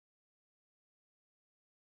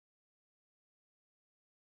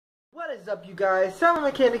What is up, you guys? Simon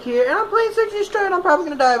Mechanic here, and I'm playing Search and Destroy, and I'm probably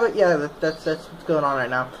gonna die, but yeah, that's what's going on right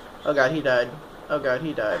now. Oh god, he died. Oh god,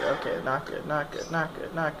 he died. Okay, not good, not good, not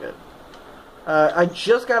good, not good. I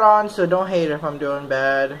just got on, so don't hate if I'm doing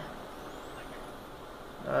bad.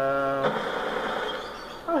 Oh,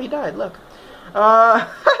 he died, look.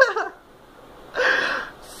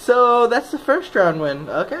 So, that's the first round win.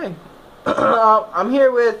 Okay. I'm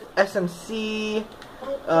here with SMC,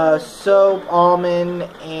 Soap, Almond,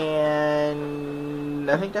 and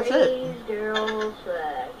I think that's it.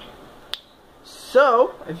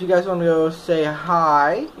 So, if you guys want to go say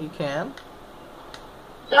hi, you can.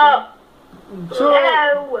 So,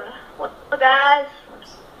 hello. What's up, guys?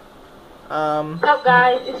 What's up,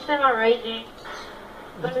 guys? It's Semi Raging.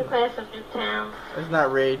 Let me play some Nuketown. It's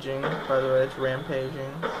not raging, by the way, it's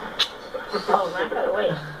rampaging. Oh, Rampage,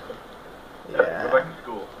 wait. Yeah. Go back to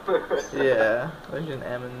school. Yeah, there's an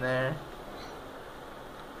M in there.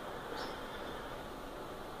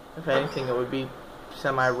 If anything, it would be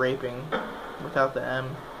semi-raping without the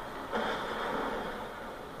M.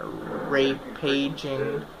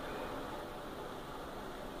 Rapaging.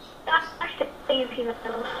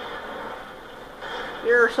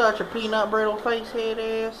 You're such a peanut brittle face head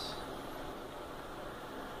ass.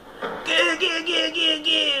 Goo goo goo goo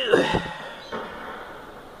goo.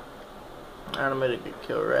 I'm gonna get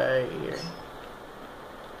killed right here.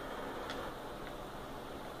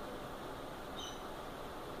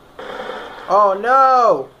 Oh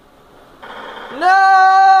no!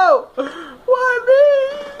 No! Why me?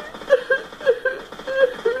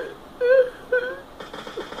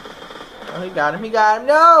 Oh, he got him, he got him.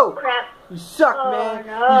 No! Crap. You suck, Oh, man.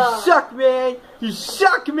 no. You suck, man. You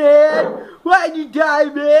suck, man. Why'd you die,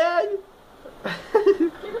 man? I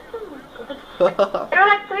don't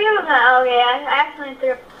have three of them. Okay, I accidentally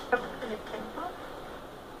threw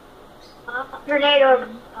a grenade over.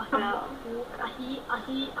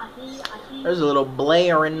 There's a little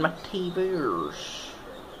Blair in my TV.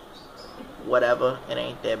 Whatever. It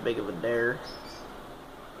ain't that big of a dare.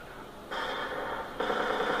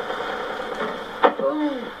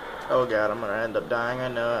 Oh god, I'm gonna end up dying. I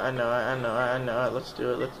know it, I know it, I know it, I know it. Let's do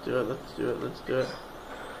it, let's do it, let's do it, let's do it.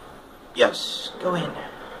 Yes! Go in.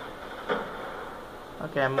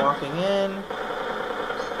 Okay, I'm walking in.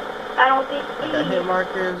 I don't think I got hit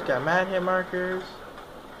markers, got mad hit markers.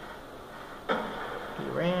 He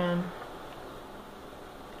ran.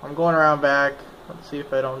 I'm going around back. Let's see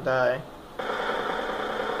if I don't die.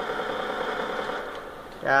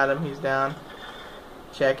 Got him, he's down.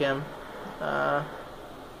 Check him.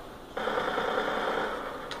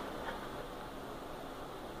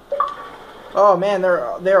 Oh man,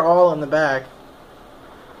 they're all in the back.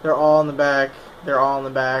 They're all in the back. They're all in the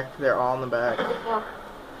back. They're all in the back.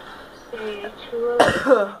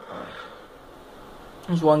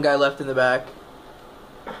 There's one guy left in the back.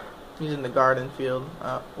 He's in the garden field.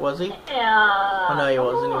 Was he? Yeah. Oh no, he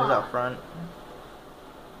wasn't. He was out front.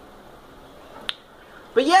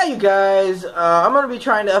 But yeah, you guys, I'm gonna be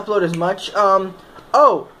trying to upload as much.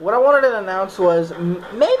 Oh, what I wanted to announce was maybe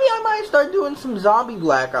I might start doing some zombie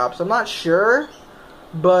Black Ops. I'm not sure,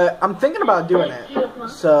 but I'm thinking about doing it.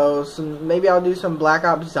 So maybe I'll do some Black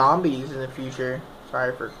Ops Zombies in the future.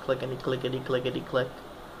 Sorry for clickety clickety clickety click.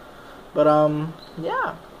 But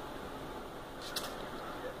yeah.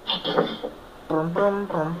 I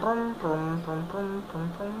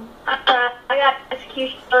got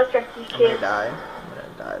execution. Let's rescue I'm gonna kids. die. I'm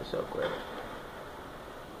gonna die so quick.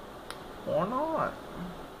 Or not.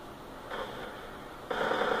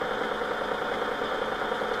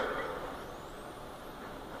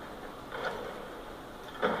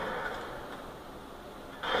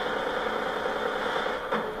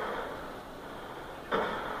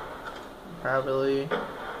 Probably.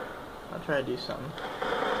 I'll try to do something.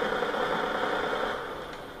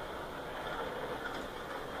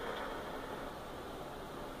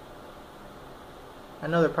 I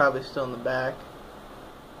know they're probably still in the back.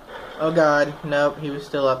 Oh god, nope, he was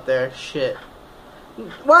still up there. Shit.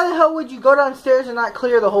 Why the hell would you go downstairs and not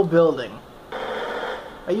clear the whole building?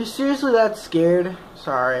 Are you seriously that scared?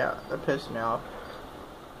 Sorry, that pissed me off.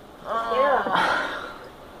 Yeah.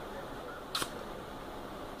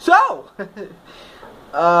 So,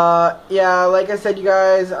 yeah, like I said, you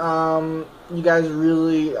guys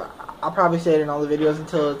really, I'll probably say it in all the videos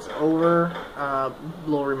until it's over.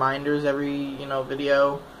 Little reminders every,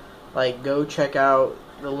 video. Like, go check out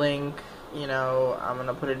the link, I'm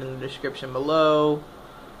gonna put it in the description below.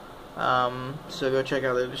 So go check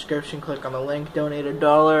out the description, click on the link, donate $1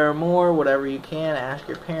 or more, whatever you can. Ask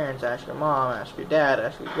your parents, ask your mom, ask your dad,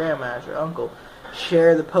 ask your grandma, ask your uncle.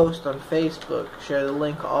 Share the post on Facebook, share the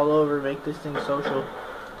link all over, make this thing social.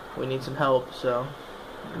 we need some help, so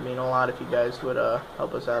it would mean a lot if you guys would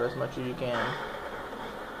help us out as much as you can.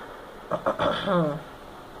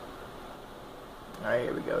 Alright,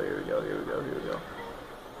 here we go, here we go, here we go, here we go.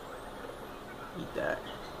 Eat that.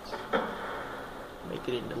 Make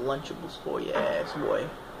it into Lunchables for your ass, boy.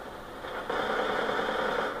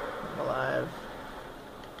 I'm alive.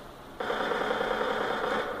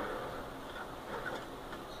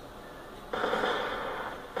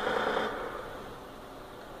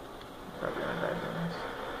 Probably not that nice.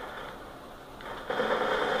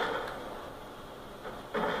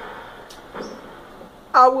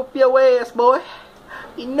 I'll whoop your ass, boy.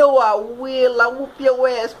 You know I will. I'll whoop your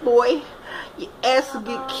ass, boy. Your ass will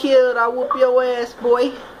get killed. I'll whoop your ass,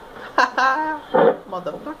 boy. Haha.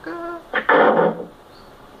 Motherfucker.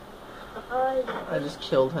 I just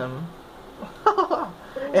killed him.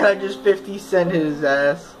 And I just 50 cent his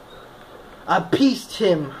ass. I pieced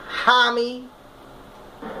him, homie.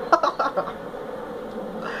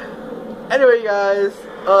 Anyway, guys,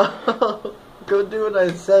 go do what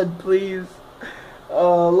I said, please.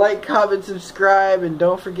 Like, comment, subscribe, and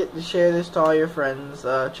don't forget to share this to all your friends.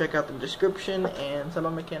 Check out the description, and Semi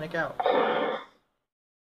Mechanic out.